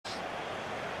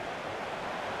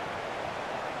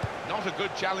Not a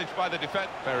good challenge by the defence.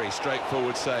 Very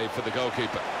straightforward save for the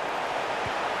goalkeeper.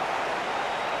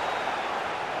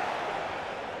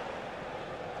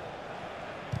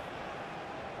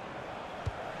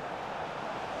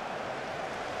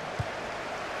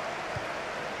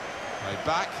 Played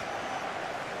back.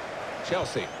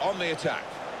 Chelsea on the attack.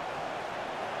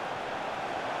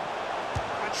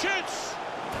 And shoots!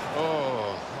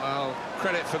 Oh, well,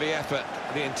 credit for the effort,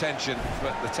 the intention,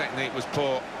 but the technique was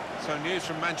poor. So news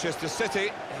from Manchester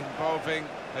City involving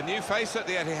a new face at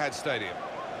the Etihad Stadium.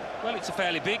 Well, it's a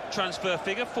fairly big transfer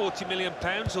figure, £40 million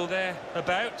or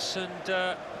thereabouts, and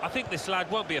I think this lad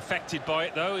won't be affected by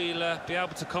it, though. He'll be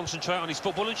able to concentrate on his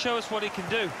football and show us what he can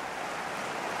do. I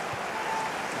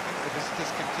think the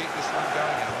visitors can keep this one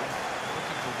going, Alan.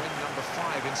 Looking for win number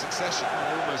 5 in succession.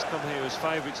 They almost come here as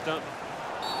favourites, don't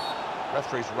they?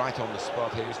 Referee's right on the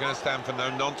spot here. He's going to stand for no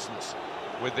nonsense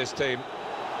with this team.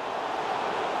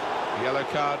 Yellow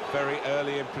card very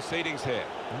early in proceedings here.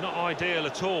 Not ideal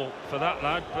at all for that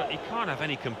lad, but he can't have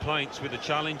any complaints with the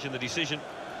challenge and the decision.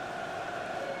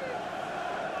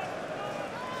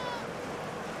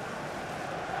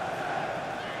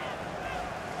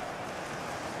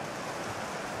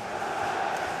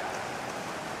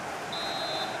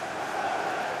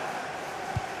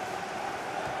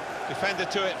 Defender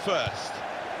to it first.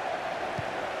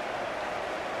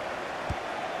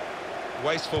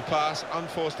 Wasteful pass,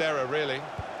 unforced error, really.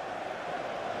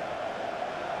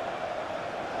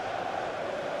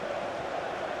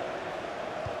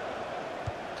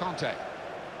 Conte.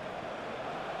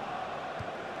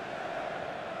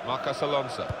 Marcos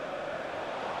Alonso.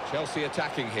 Chelsea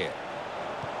attacking here.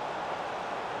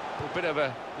 A bit of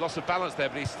a loss of balance there,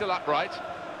 but he's still upright.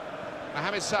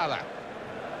 Mohamed Salah.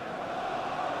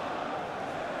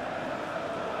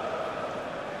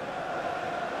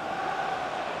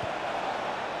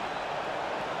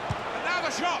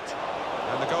 Shot!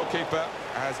 And the goalkeeper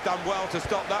has done well to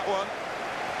stop that one.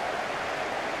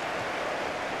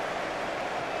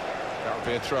 That would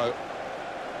be a throw.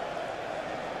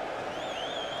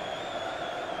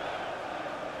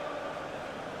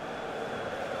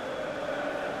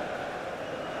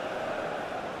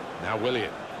 Now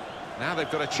Willian. Now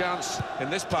they've got a chance in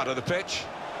this part of the pitch.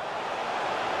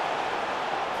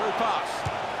 Through pass.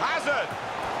 Hazard!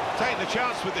 Taking the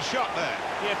chance with the shot there.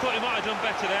 Yeah, thought he might have done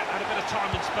better there. Had a bit of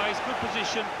time and space, good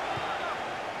position.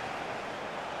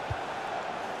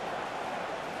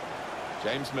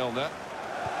 James Milner.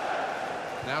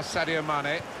 Now Sadio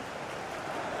Mane.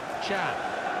 Chan.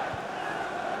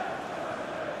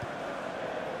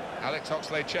 Alex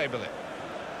Oxlade-Chamberlain.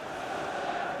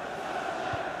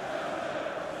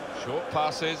 Short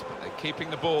passes, but they're keeping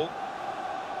the ball.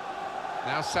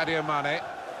 Now Sadio Mane.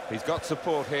 He's got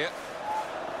support here.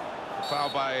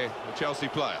 Foul by the Chelsea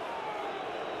player.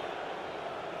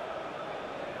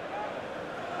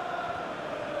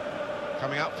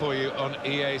 Coming up for you on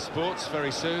EA Sports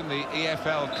very soon, the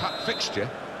EFL Cup fixture.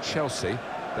 Chelsea,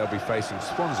 they'll be facing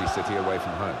Swansea City away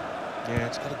from home. Yeah,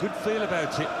 it's got a good feel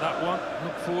about it, that one.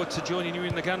 Look forward to joining you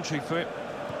in the gantry for it.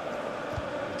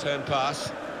 Return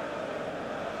pass.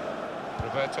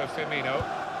 Roberto Firmino.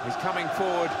 He's coming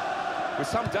forward with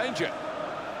some danger.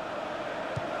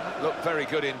 Looked very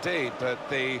good indeed, but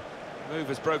the move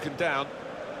has broken down.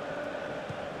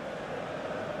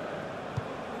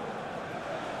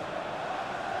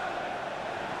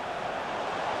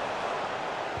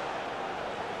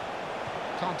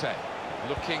 Conte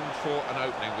looking for an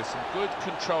opening with some good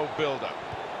controlled build-up.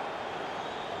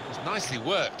 It was nicely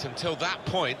worked until that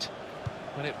point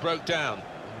when it broke down.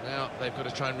 And now they've got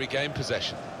to try and regain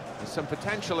possession. There's some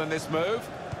potential in this move.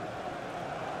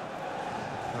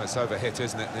 Oh, it's overhit,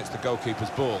 isn't it? And it's the goalkeeper's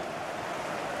ball.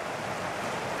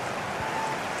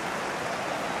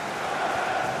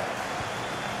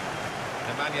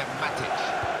 Nemanja Matic.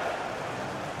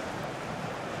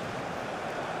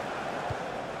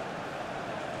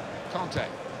 Conte.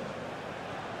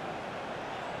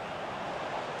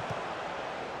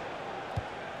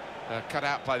 Cut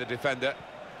out by the defender.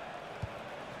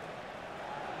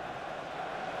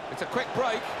 It's a quick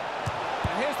break.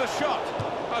 And here's the shot.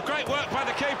 Oh, great work by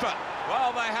the keeper.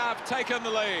 Well, they have taken the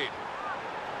lead.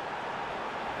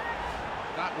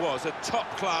 That was a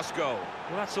top-class goal.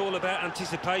 Well, that's all about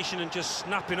anticipation and just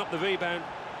snapping up the rebound.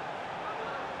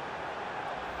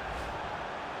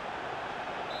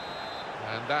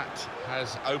 And that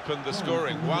has opened the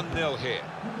scoring. 1-0 here.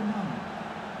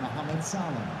 Mohamed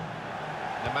Salah.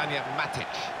 Nemanja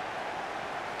Matic.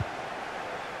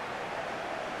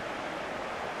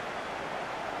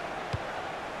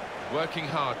 Working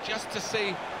hard just to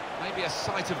see maybe a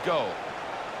sight of goal.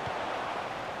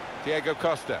 Diego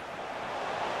Costa.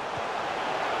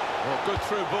 Well, good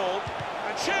through ball.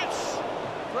 And shoots!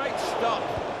 Great stop.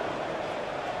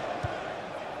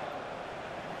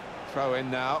 Throw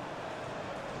in now.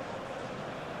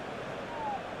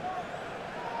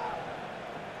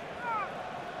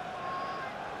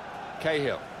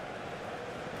 Cahill.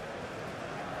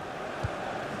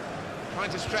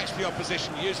 Trying to stretch the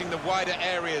opposition using the wider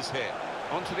areas here.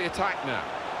 Onto the attack now.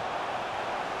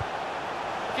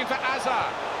 Looking for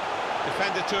Azar.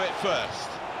 Defender to it first.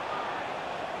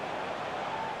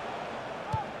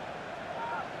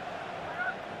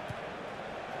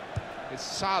 It's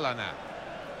Salah now.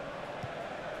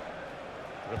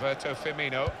 Roberto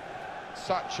Firmino.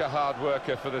 Such a hard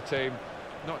worker for the team.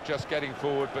 Not just getting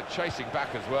forward, but chasing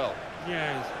back as well.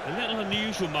 Yeah, it's a little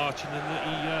unusual, Martin, in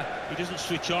that he doesn't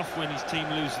switch off when his team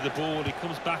loses the ball. He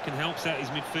comes back and helps out his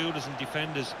midfielders and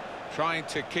defenders. Trying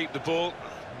to keep the ball.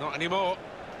 Not anymore.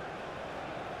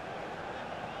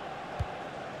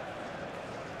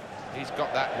 He's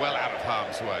got that well out of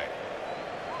harm's way.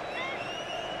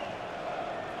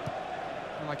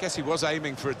 Well, I guess he was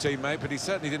aiming for a teammate, but he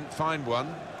certainly didn't find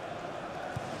one.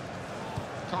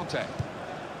 Conte.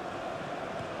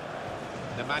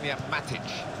 Nemanja Matic.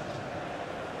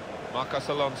 Marcos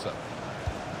Alonso.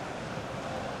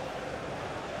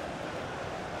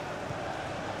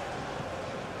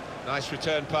 Nice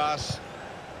return pass.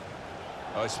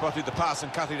 Oh, he spotted the pass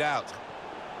and cut it out.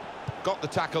 Got the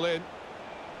tackle in.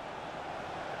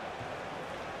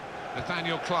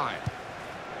 Nathaniel Klein.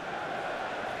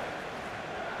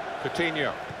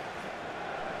 Coutinho.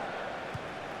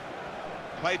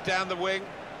 Played down the wing,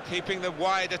 keeping the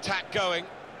wide attack going.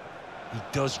 He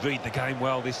does read the game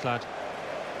well, this lad.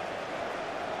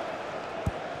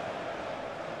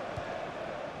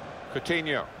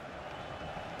 Coutinho.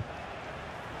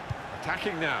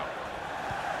 Attacking now.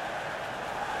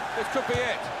 This could be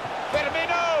it.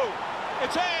 Firmino!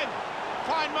 It's in!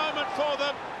 Fine moment for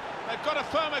them. They've got a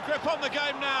firmer grip on the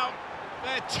game now.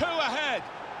 They're 2 ahead.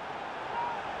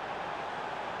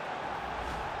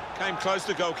 Came close,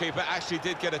 the goalkeeper. Actually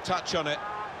did get a touch on it.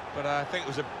 But I think it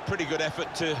was a pretty good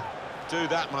effort to do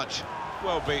that much.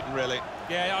 Well beaten, really.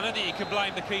 Yeah, I don't think you can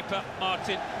blame the keeper,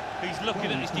 Martin. He's looking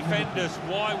at his defenders.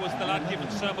 Why was the lad given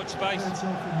so much space?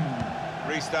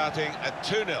 Restarting at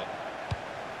 2-0.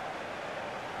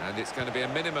 And it's going to be a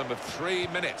minimum of 3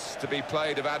 minutes to be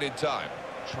played of added time.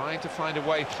 Trying to find a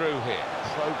way through here,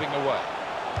 probing away.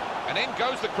 And in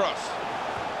goes the cross.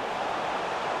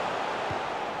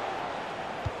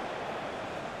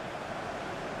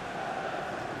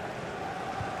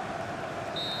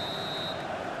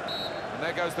 And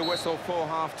there goes the whistle for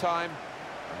half-time.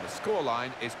 And the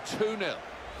scoreline is 2-0.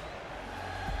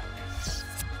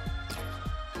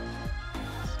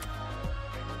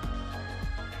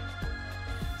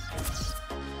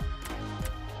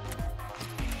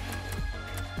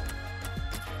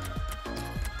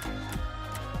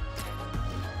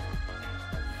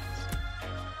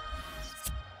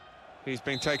 He's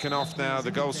been taken off now,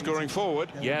 the goal scoring forward.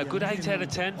 Yeah, a good 8 out of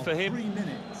 10 for him.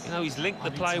 You know, he's linked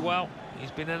the play well.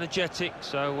 He's been energetic,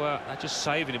 so they're just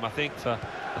saving him, I think, for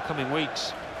the coming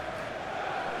weeks.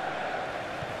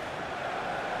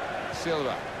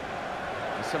 Silva.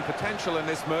 There's some potential in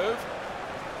this move.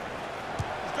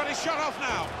 He's got his shot off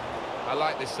now. I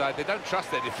like this side. They don't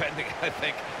trust their defending, I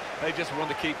think. They just want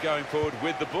to keep going forward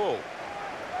with the ball.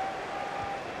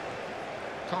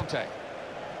 Conte.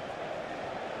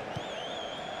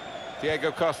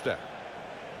 Diego Costa.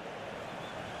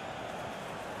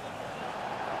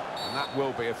 And that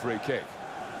will be a free kick.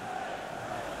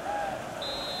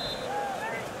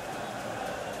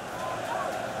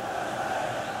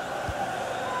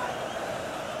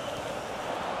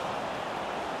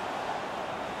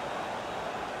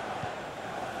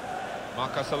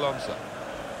 Marcos Alonso.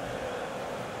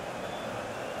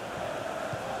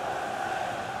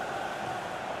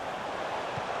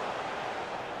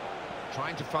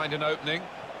 Trying to find an opening,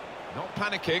 not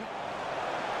panicking.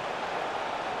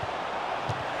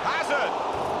 Hazard!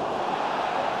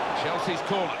 Chelsea's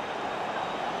corner.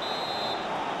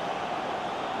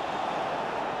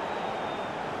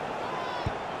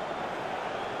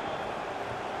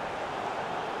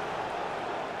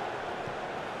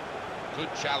 Good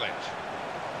challenge.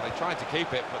 They tried to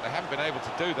keep it, but they haven't been able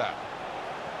to do that.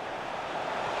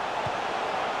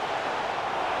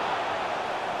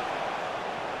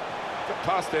 Got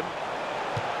past him.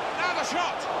 Now the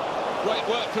shot! Great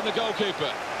work from the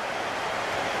goalkeeper.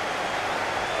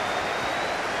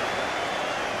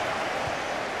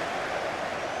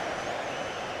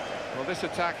 Well, this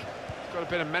attack has got a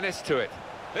bit of menace to it.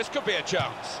 This could be a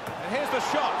chance. And here's the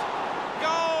shot.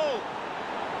 Goal!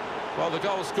 Well, the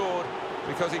goal scored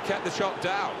because he kept the shot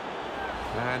down.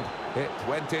 And it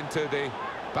went into the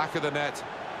back of the net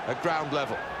at ground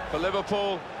level. For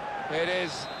Liverpool, it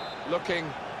is looking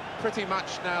pretty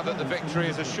much now that the victory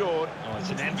is assured. Oh, it's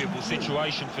an enviable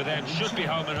situation for them. Should be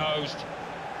home and hosed.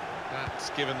 That's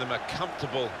given them a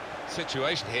comfortable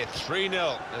situation here.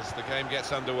 3-0 as the game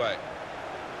gets underway.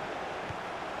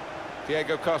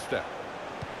 Diego Costa.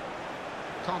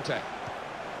 Conte.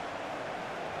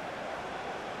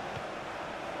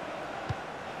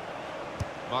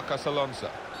 Marcos Alonso.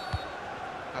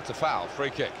 That's a foul, free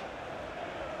kick.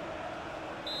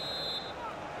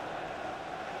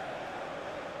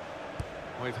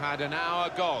 We've had an hour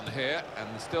gone here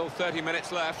and still 30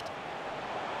 minutes left.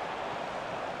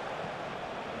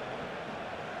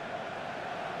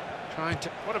 Trying to...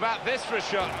 What about this for a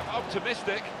shot?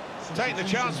 Optimistic. Taking the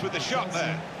chance with the shot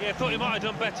there. Yeah, thought he might have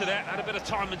done better there. Had a bit of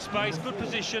time and space, good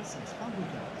position.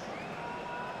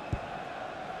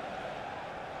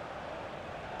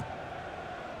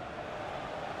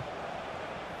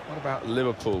 What about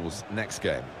Liverpool's next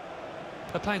game?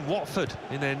 They're playing Watford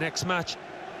in their next match,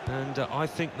 and I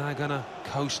think they're going to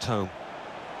coast home.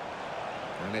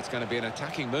 And it's going to be an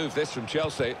attacking move, this, from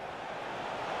Chelsea.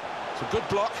 It's a good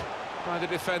block by the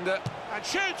defender. And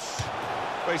shoots!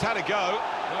 Well, he's had a go.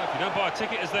 Well, if you don't buy a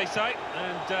ticket, as they say,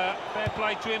 and fair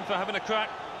play to him for having a crack.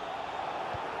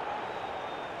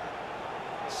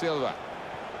 Silva.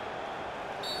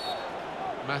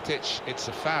 Matic, it's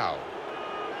a foul.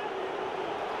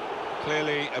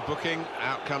 Clearly a booking,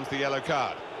 out comes the yellow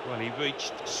card. Well, he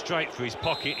reached straight for his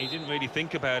pocket. He didn't really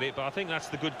think about it, but I think that's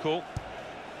the good call.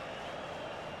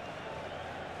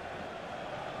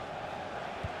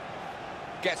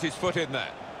 Gets his foot in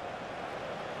there.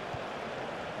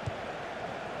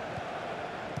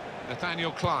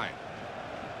 Nathaniel Klein.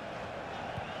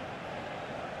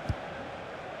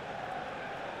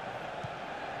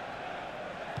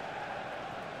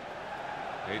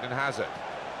 Eden Hazard.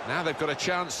 Now they've got a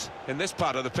chance in this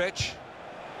part of the pitch.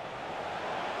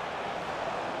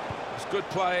 It's good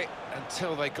play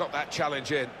until they got that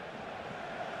challenge in.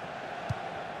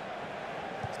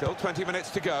 Still 20 minutes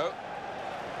to go.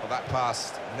 Well, that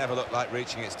pass never looked like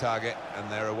reaching its target,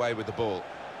 and they're away with the ball.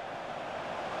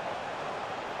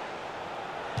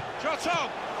 Shot on!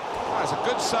 That's a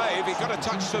good save. He got a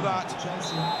touch to that.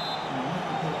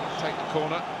 Take the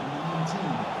corner.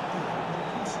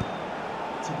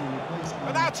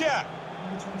 Benatia!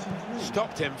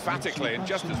 Stopped emphatically and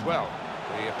just as well.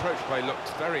 The approach play looked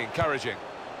very encouraging.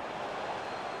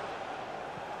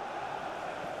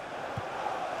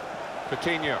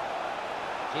 Coutinho.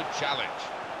 Good challenge.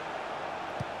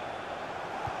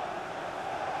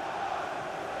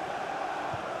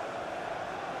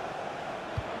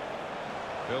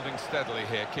 Building steadily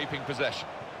here, keeping possession.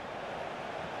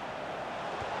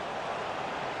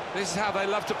 This is how they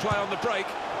love to play on the break.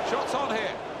 Shots on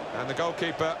here. And the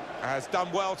goalkeeper has done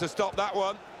well to stop that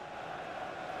one.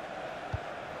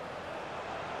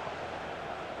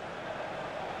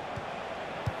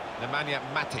 Nemanja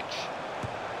Matic.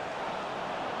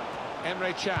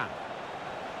 Emre Can.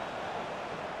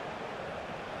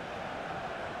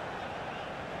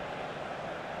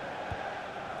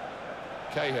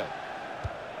 Cahill.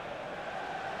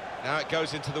 Now it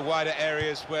goes into the wider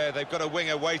areas where they've got a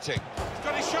winger waiting. He's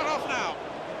got his shot off now.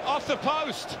 Off the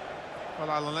post. Well,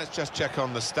 Alan, let's just check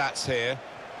on the stats here.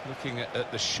 Looking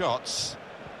at the shots,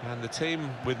 and the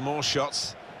team with more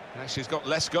shots actually has got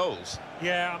less goals.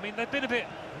 Yeah, I mean, they've been a bit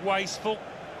wasteful.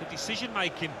 The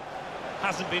decision-making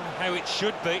hasn't been how it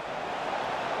should be.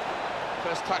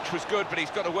 First touch was good, but he's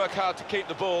got to work hard to keep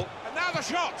the ball. And now the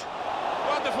shot!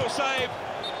 Wonderful save.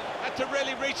 Had to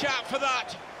really reach out for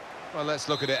that. Well, let's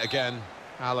look at it again,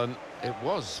 Alan. It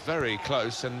was very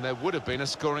close, and there would have been a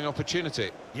scoring opportunity.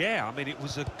 Yeah, I mean, it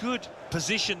was a good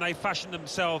position they fashioned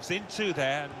themselves into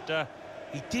there, and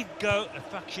he did go a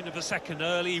fraction of a second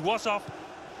early. He was off.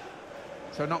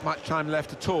 So not much time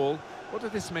left at all. What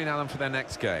does this mean, Alan, for their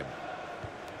next game?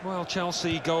 Well,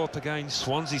 Chelsea go up against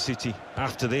Swansea City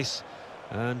after this,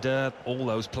 and all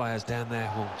those players down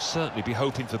there will certainly be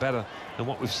hoping for better than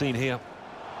what we've seen here.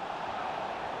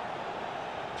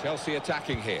 Chelsea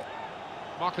attacking here.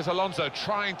 Marcos Alonso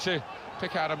trying to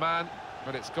pick out a man,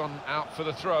 but it's gone out for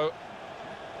the throw.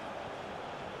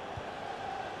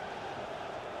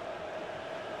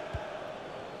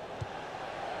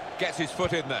 Gets his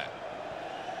foot in there.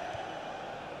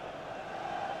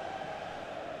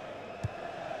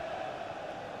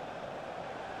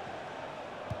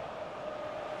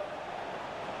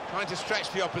 Trying to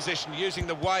stretch the opposition, using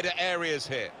the wider areas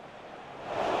here.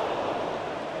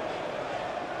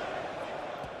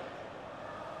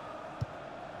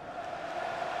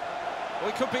 Well,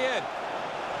 he could be in.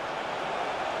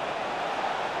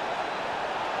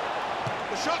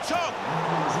 The shot's on.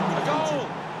 A goal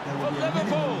for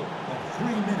Liverpool. Of 3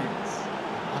 minutes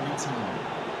added time.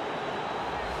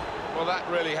 Well, that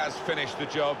really has finished the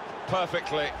job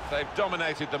perfectly. They've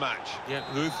dominated the match. Yeah,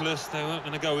 ruthless. They weren't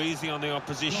going to go easy on the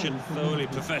opposition. Thoroughly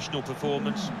professional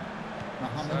performance.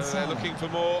 So they're looking for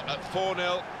more at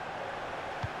 4-0.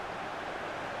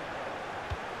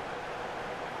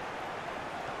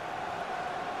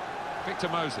 Victor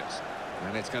Moses.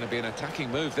 And it's going to be an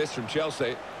attacking move, this, from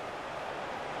Chelsea.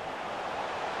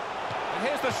 And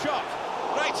here's the shot.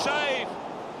 Great save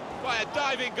by a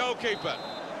diving goalkeeper.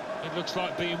 It looks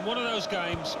like being one of those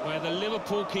games where the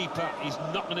Liverpool keeper is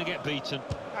not going to get beaten.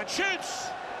 And shoots!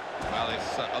 Well,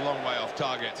 it's a long way off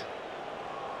target.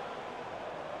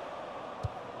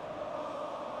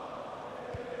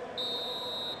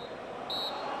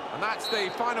 And that's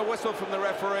the final whistle from the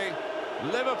referee.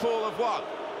 Liverpool have won.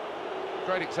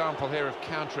 Great example here of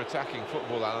counter-attacking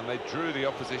football, Alan. They drew the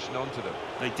opposition onto them.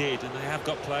 They did, and they have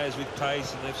got players with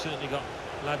pace, and they've certainly got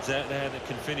lads out there that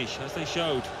can finish, as they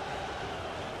showed.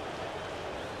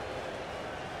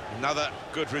 Another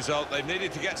good result. They've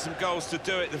needed to get some goals to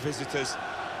do it, the visitors,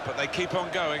 but they keep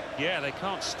on going. Yeah, they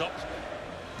can't stop.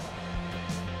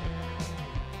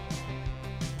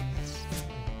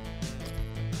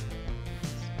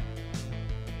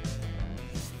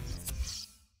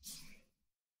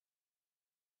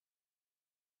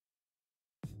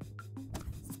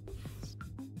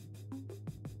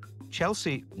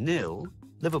 Chelsea 0,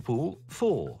 Liverpool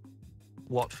 4.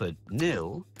 Watford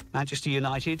 0, Manchester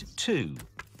United 2.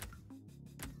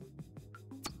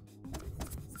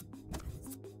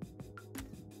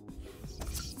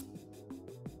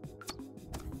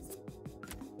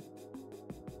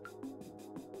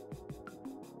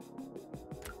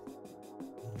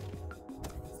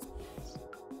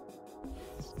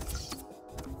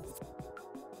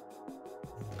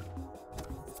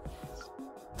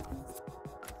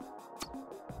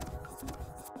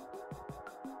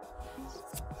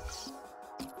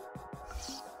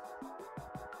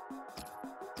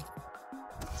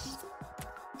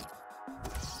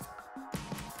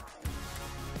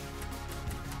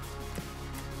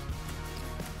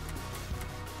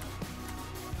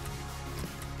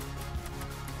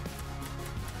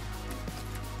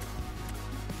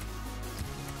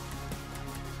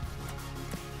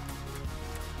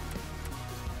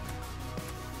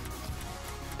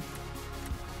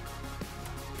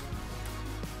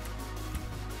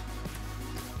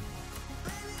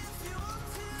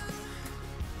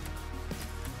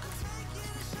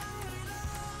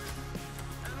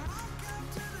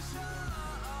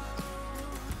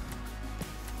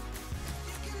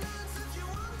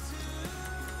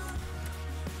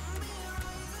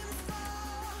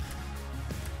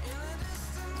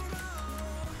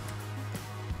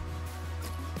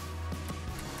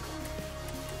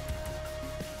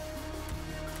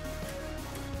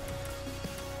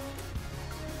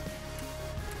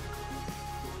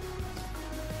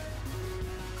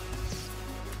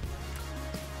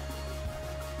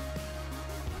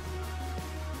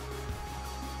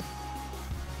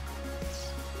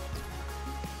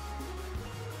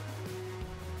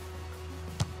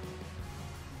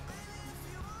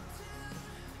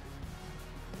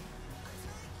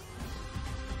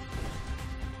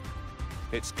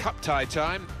 It's cup tie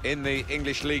time in the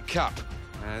English League Cup,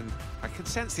 and I can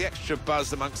sense the extra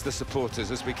buzz amongst the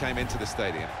supporters as we came into the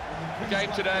stadium. The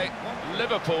game today,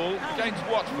 Liverpool against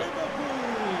Watford.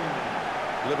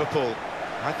 Liverpool,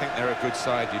 I think they're a good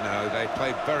side, you know. They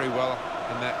played very well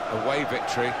in that away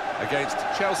victory against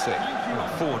Chelsea.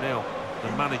 4-0.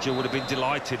 The manager would have been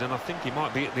delighted, and I think he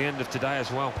might be at the end of today as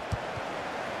well.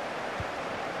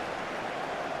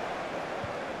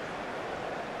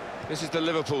 This is the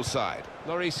Liverpool side.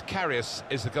 Loris Karius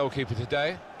is the goalkeeper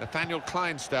today. Nathaniel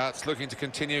Klein starts, looking to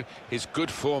continue his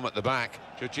good form at the back.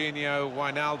 Jorginho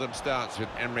Wijnaldum starts with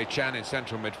Emre Can in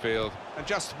central midfield. And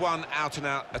just one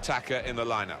out-and-out attacker in the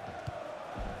lineup.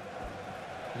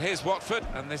 And here's Watford,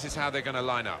 and this is how they're going to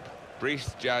line up. Brice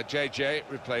JJ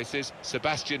replaces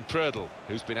Sebastian Prödl,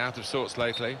 who's been out of sorts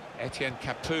lately. Etienne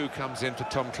Capoue comes in for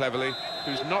Tom Cleverley,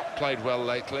 who's not played well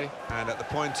lately. And at the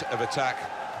point of attack,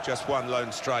 just one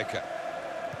lone striker.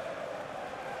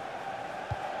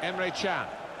 Emre Can.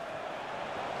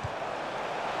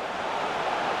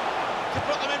 To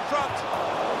put them in front.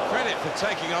 Credit for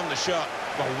taking on the shot.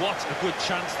 Well, what a good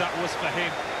chance that was for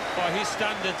him. By his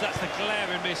standards, that's a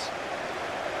glaring miss.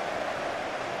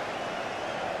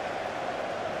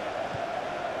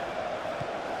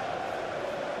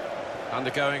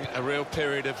 Undergoing a real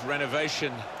period of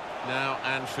renovation now,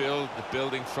 Anfield, the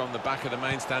building from the back of the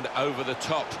main stand over the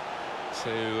top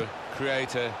to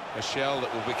create a shell that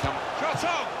will become... Shot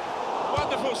on!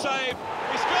 Wonderful save.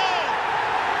 He scored!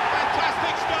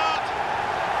 Fantastic start.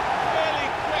 Really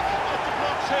quick off the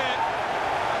blocks here.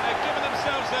 And they've given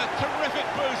themselves a terrific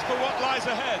boost for what lies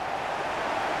ahead.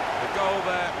 The goal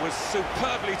there was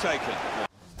superbly taken.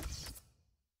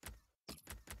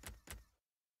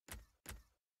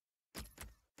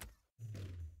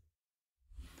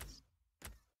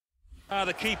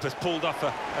 The keeper's pulled off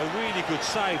a really good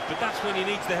save, but that's when he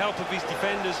needs the help of his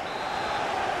defenders.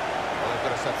 Well, they've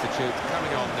got a substitute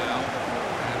coming on now,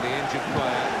 and the injured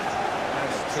player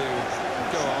has to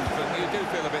go off, and you do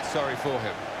feel a bit sorry for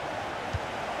him.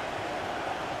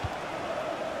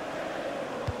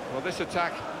 Well, this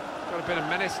attack got a bit of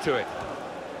menace to it.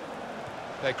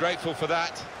 They're grateful for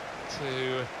that,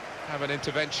 to have an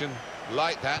intervention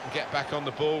like that and get back on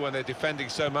the ball when they're defending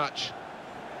so much.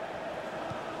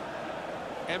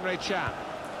 Emre Can.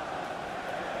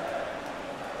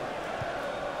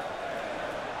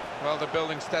 Well, they're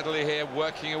building steadily here,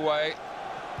 working away.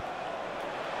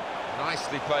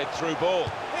 Nicely played through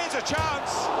ball. Here's a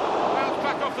chance. Bounce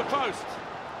back off the post.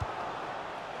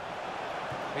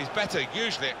 He's better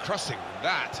usually at crossing than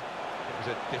that. It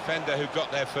was a defender who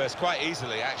got there first, quite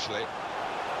easily, actually.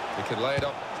 He can lay it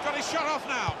up. He's got his shot off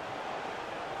now.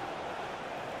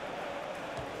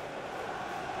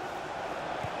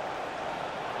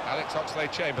 Alex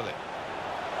Oxlade-Chamberlain.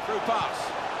 Through pass.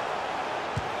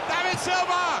 David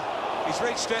Silva! He's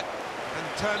reached it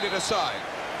and turned it aside.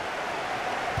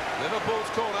 Liverpool's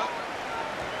corner.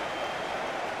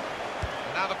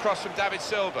 And now the cross from David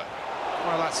Silva.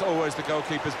 Well, that's always the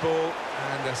goalkeeper's ball,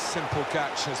 and a simple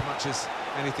catch as much as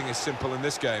anything is simple in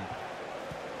this game.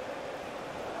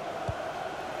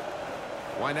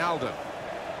 Wijnaldum.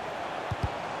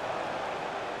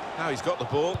 Now he's got the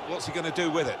ball. What's he going to do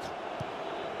with it?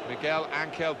 Miguel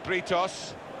Ángel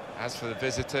Britos. As for the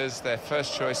visitors, their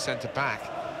first choice centre-back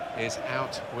is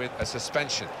out with a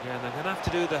suspension. Yeah, and they're going to have to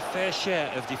do their fair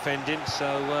share of defending,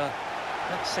 so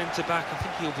that centre-back, I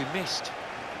think he'll be missed.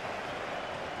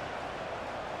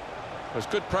 There's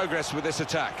good progress with this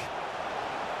attack.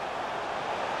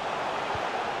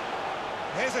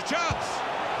 Here's a chance.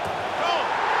 Goal!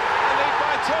 They lead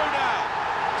by 2 now.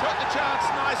 Took the chance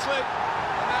nicely,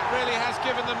 and that really has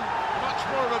given them much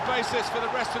more of a basis for the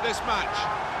rest of this match.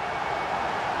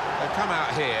 They've come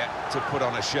out here to put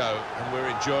on a show, and we're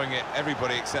enjoying it.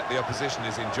 Everybody except the opposition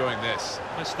is enjoying this.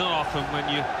 It's not often when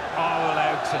you are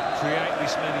allowed to create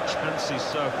this many chances,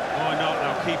 so why not?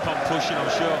 They'll keep on pushing, I'm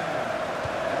sure.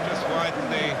 Just widen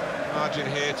the margin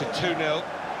here to 2-0.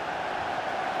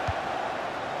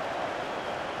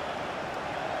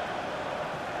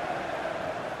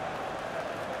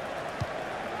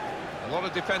 A lot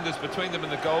of defenders between them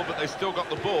and the goal, but they've still got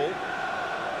the ball.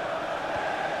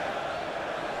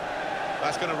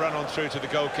 That's going to run on through to the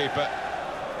goalkeeper.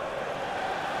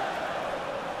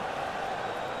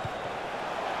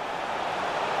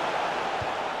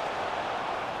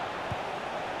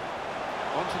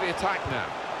 On to the attack now.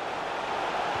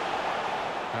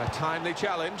 A timely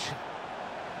challenge.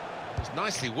 It was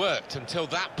nicely worked until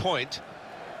that point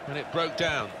when it broke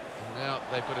down. And now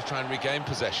they've got to try and regain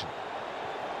possession.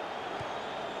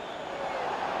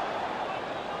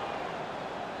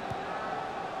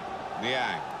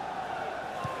 Niang.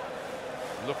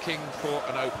 Looking for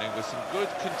an opening with some good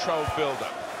controlled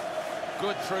build-up.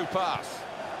 Good through pass.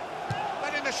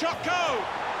 Letting the shot go!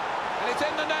 And it's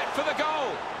in the net for the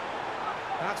goal.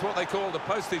 That's what they call the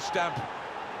postage stamp.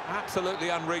 Absolutely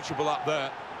unreachable up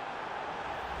there.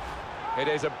 It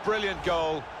is a brilliant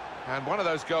goal, and one of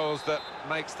those goals that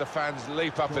makes the fans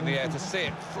leap up in the air to see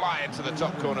it fly into the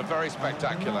top corner. Very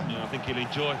spectacular. Yeah, I think he'll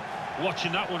enjoy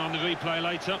watching that one on the replay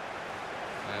later.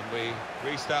 And we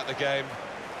restart the game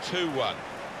 2-1.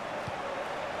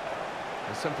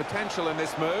 There's some potential in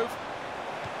this move.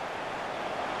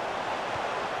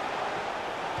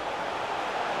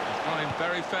 He's gone in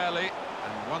very fairly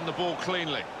and won the ball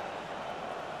cleanly.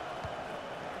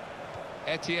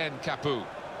 Etienne Capoue.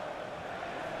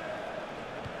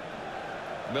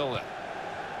 Milner.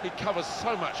 He covers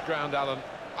so much ground, Alan,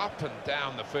 up and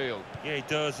down the field. Yeah, he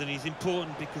does, and he's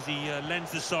important because he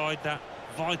lends the side that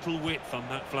vital width on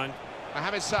that flank.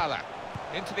 Mohamed Salah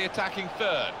into the attacking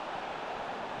third.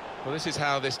 Well, this is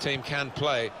how this team can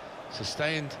play.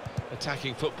 Sustained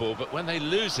attacking football, but when they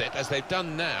lose it, as they've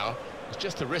done now, it's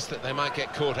just a risk that they might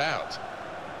get caught out.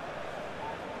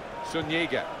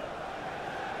 Zuniga.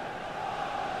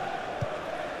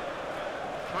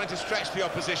 Trying to stretch the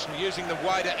opposition, using the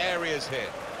wider areas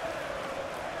here.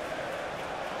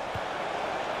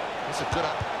 That's a good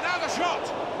up. Now the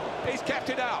shot! He's kept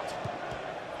it out.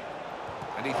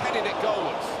 And he's headed it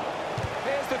goalwards.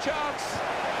 Here's the chance.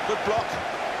 Good block.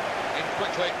 In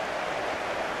quickly.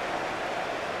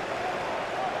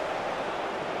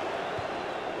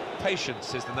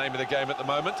 Patience is the name of the game at the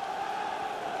moment.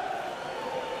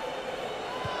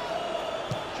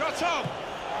 Shot on.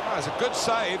 Oh, it's a good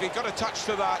save. He got a touch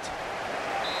to that.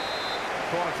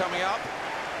 Corner coming up.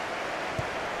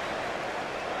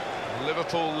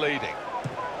 Liverpool leading.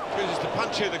 Chooses to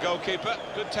punch here, the goalkeeper.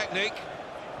 Good technique.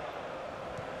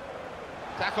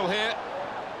 Tackle here.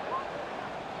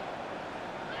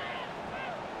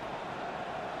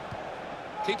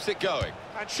 Keeps it going.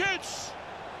 And shoots!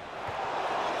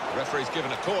 The referee's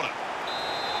given a corner.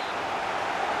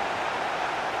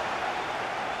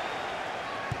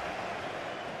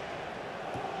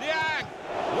 Liang!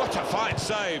 What a fine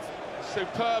save.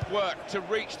 Superb work to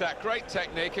reach that. Great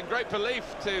technique and great belief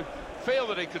to feel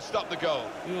that he could stop the goal.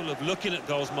 We all love looking at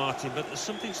goals, Martin, but there's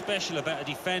something special about a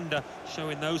defender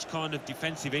showing those kind of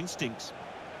defensive instincts.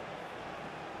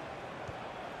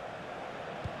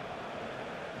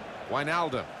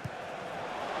 Wijnaldum.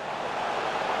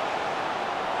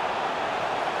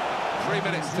 3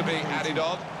 minutes to be added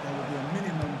on. There will be a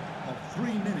minimum of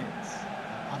 3 minutes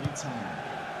added time.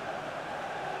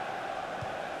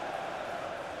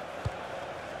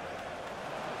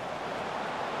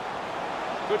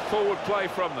 Good forward play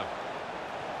from them.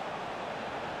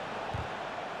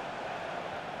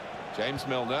 James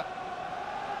Milner.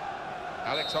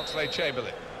 Alex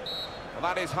Oxlade-Chamberlain. Well,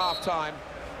 that is half-time.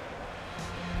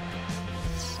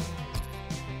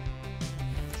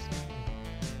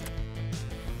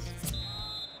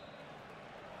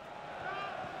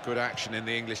 Good action in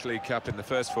the English League Cup in the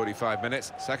first 45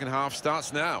 minutes. Second half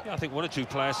starts now. Yeah, I think one or two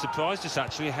players surprised us,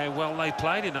 actually, how well they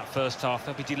played in that first half.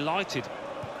 They'll be delighted.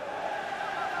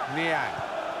 Niang.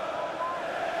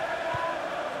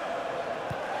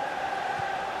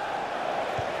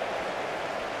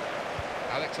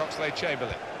 Alex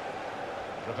Oxlade-Chamberlain.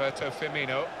 Roberto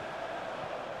Firmino.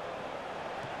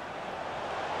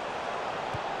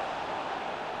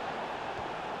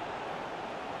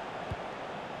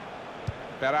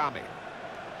 Berami.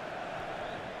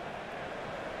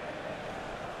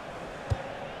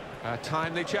 A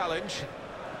timely challenge.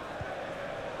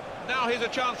 Now here's a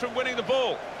chance from winning the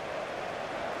ball.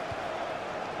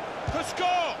 To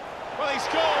score! Well, he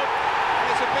scored. And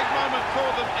it's a big moment for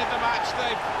them in the match.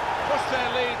 They've pushed their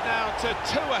lead now to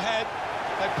 2 ahead.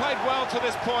 They've played well to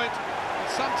this point, but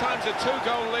sometimes a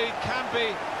 2-goal lead can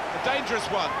be a dangerous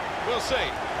one. We'll see.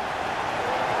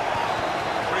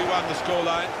 3-1 the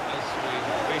scoreline as we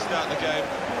restart the game.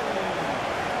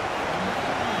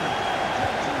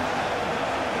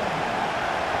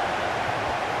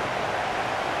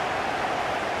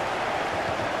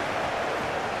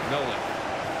 Milner.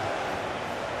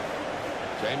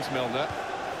 James Milner.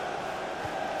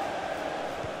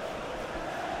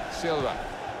 Silva.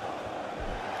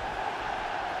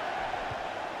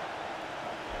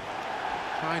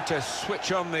 Trying to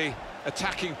switch on the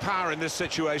attacking power in this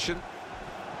situation.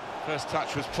 First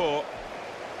touch was poor.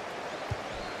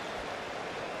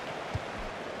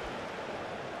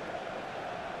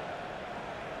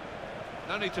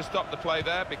 No need to stop the play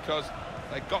there because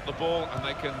they got the ball and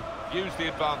they can use the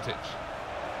advantage.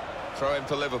 Throw in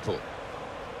for Liverpool.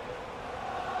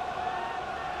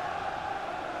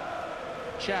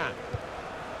 Chan.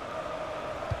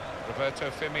 Roberto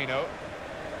Firmino.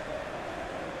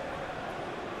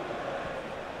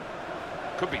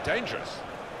 Could be dangerous.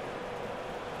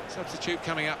 Substitute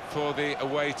coming up for the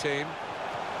away team.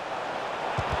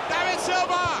 David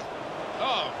Silva!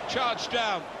 Oh, charged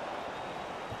down.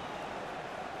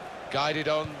 Guided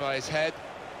on by his head.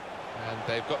 And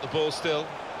they've got the ball still.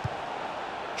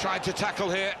 Tried to tackle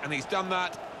here, and he's done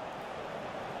that.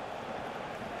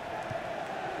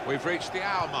 We've reached the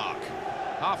hour mark.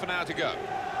 Half an hour to go.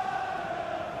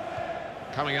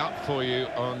 Coming up for you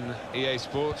on EA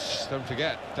Sports, don't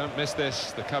forget, don't miss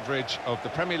this, the coverage of the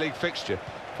Premier League fixture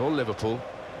for Liverpool.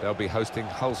 They'll be hosting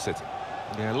Hull City.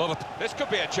 Yeah, a lot of... This could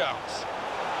be a chance.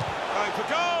 Going for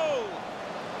goal!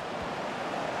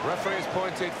 Referee has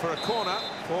pointed for a corner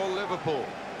for Liverpool.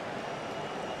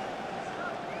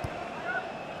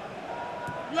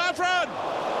 Lovren!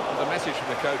 The message from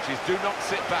the coach is do not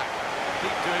sit back.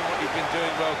 Keep doing what you've been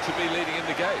doing well to be leading in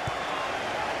the game.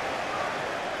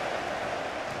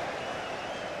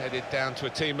 Headed down to a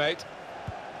teammate.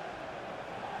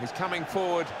 He's coming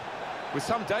forward with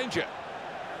some danger.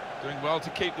 Doing well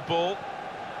to keep the ball.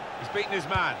 He's beaten his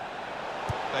man.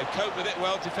 They've coped with it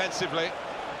well defensively.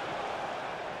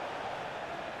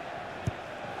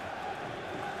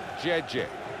 Jeje.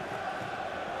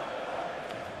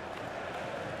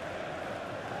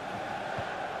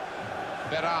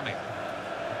 Berami.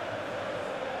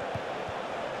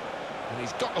 And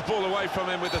he's got the ball away from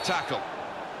him with the tackle.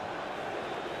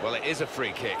 Well, it is a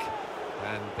free kick,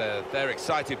 and they're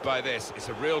excited by this. It's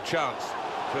a real chance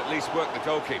to at least work the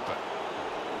goalkeeper.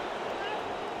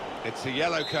 It's a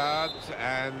yellow card,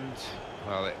 and,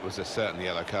 well, it was a certain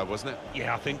yellow card, wasn't it?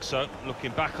 Yeah, I think so.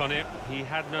 Looking back on it, he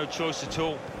had no choice at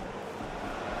all.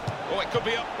 Oh, it could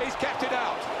be up. He's kept it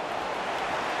out.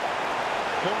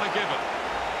 Corner given.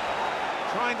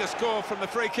 Trying to score from the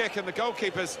free kick, and the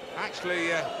goalkeeper's actually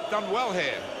done well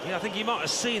here. Yeah, I think he might have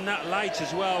seen that late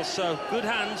as well, so good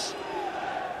hands.